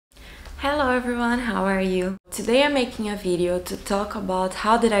Hello everyone, how are you? Today I'm making a video to talk about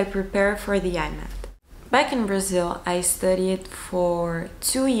how did I prepare for the IMAT. Back in Brazil, I studied for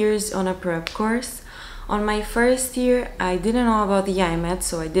 2 years on a prep course. On my first year, I didn't know about the IMAT,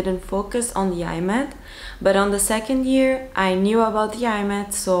 so I didn't focus on the IMAT. But on the second year, I knew about the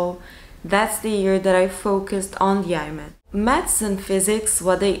IMAT, so that's the year that I focused on the IMAT. Maths and physics,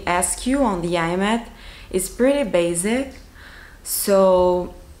 what they ask you on the IMAT, is pretty basic.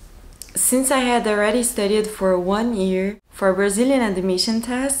 So since I had already studied for 1 year for Brazilian admission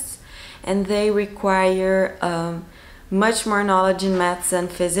tests, and they require much more knowledge in maths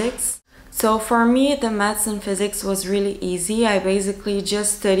and physics. So for me, the maths and physics was really easy. I basically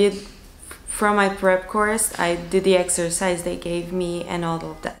just studied from my prep course. I did the exercise they gave me and all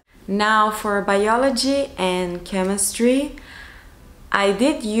of that. Now for biology and chemistry, I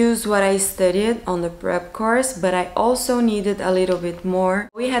did use what I studied on the prep course, but I also needed a little bit more.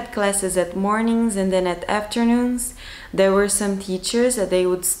 We had classes at mornings and then at afternoons. There were some teachers that they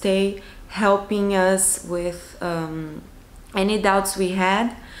would stay helping us with any doubts we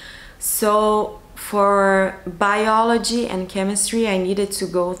had. So for biology and chemistry, I needed to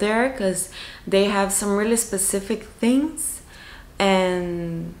go there because they have some really specific things.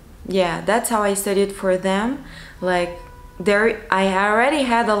 And yeah, that's how I studied for them. I already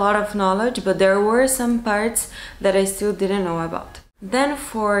had a lot of knowledge, but there were some parts that I still didn't know about. Then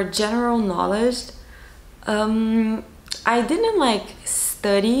for general knowledge, I didn't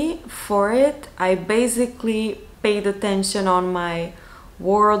study for it. I basically paid attention on my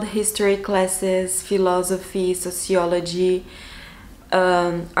world history classes, philosophy, sociology,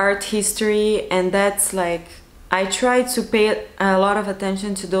 art history, and that's I tried to pay a lot of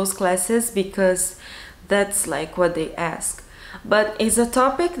attention to those classes because that's what they ask. But it's a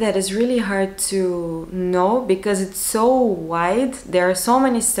topic that is really hard to know because it's so wide. There are so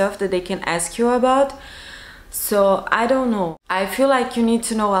many stuff that they can ask you about. So I don't know. I feel like you need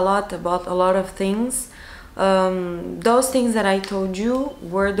to know a lot about a lot of things. Those things that I told you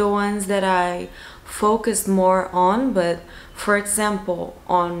were the ones that I focused more on. But for example,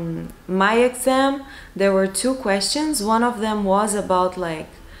 on my exam, there were 2 questions. One of them was about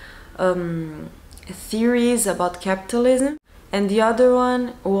theories about capitalism, and the other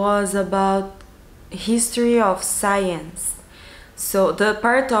one was about history of science. So the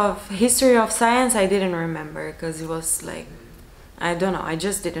part of history of science I didn't remember because it was I don't know, I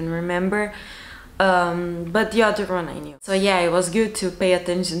just didn't remember. But the other one I knew. So yeah, it was good to pay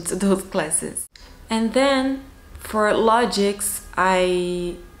attention to those classes. And then for logics,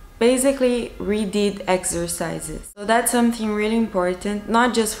 I basically redid exercises. So that's something really important,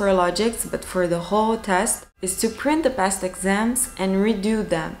 not just for logics, but for the whole test, is to print the past exams and redo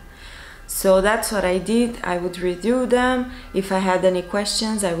them. So that's what I did. I would redo them. If I had any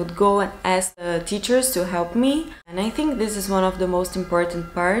questions, I would go and ask the teachers to help me. And I think this is one of the most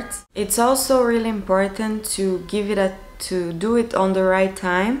important parts. It's also really important to to do it on the right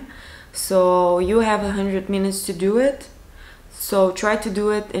time. So you have 100 minutes to do it. So try to do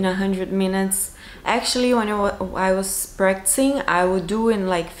it in 100 minutes. Actually, when I was practicing, I would do in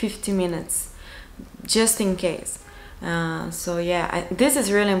 50 minutes, just in case. So yeah, this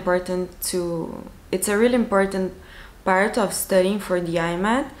is really important it's a really important part of studying for the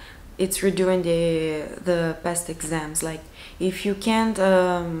IMAT. It's redoing the past exams. If you can't,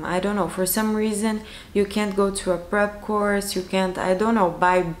 I don't know, for some reason you can't go to a prep course, you can't, I don't know,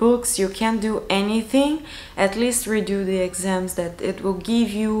 buy books, you can't do anything, at least redo the exams. That it will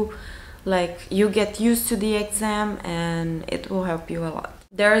give you, you get used to the exam and it will help you a lot.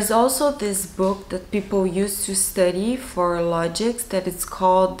 There is also this book that people use to study for logics that it's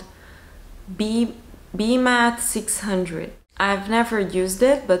called IMAT 600. I've never used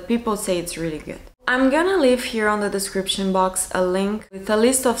it, but people say it's really good. I'm gonna leave here on the description box a link with a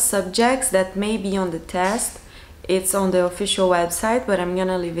list of subjects that may be on the test. It's on the official website, but I'm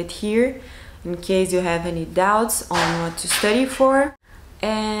gonna leave it here in case you have any doubts on what to study for.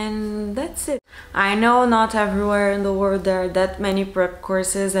 And that's it. I know not everywhere in the world there are that many prep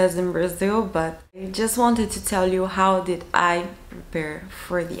courses as in Brazil, but I just wanted to tell you how did I prepare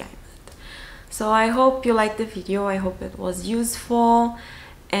for the IMAT. So I hope you liked the video, I hope it was useful.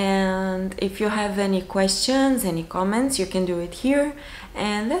 And if you have any questions, any comments, you can do it here.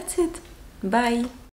 And that's it. Bye!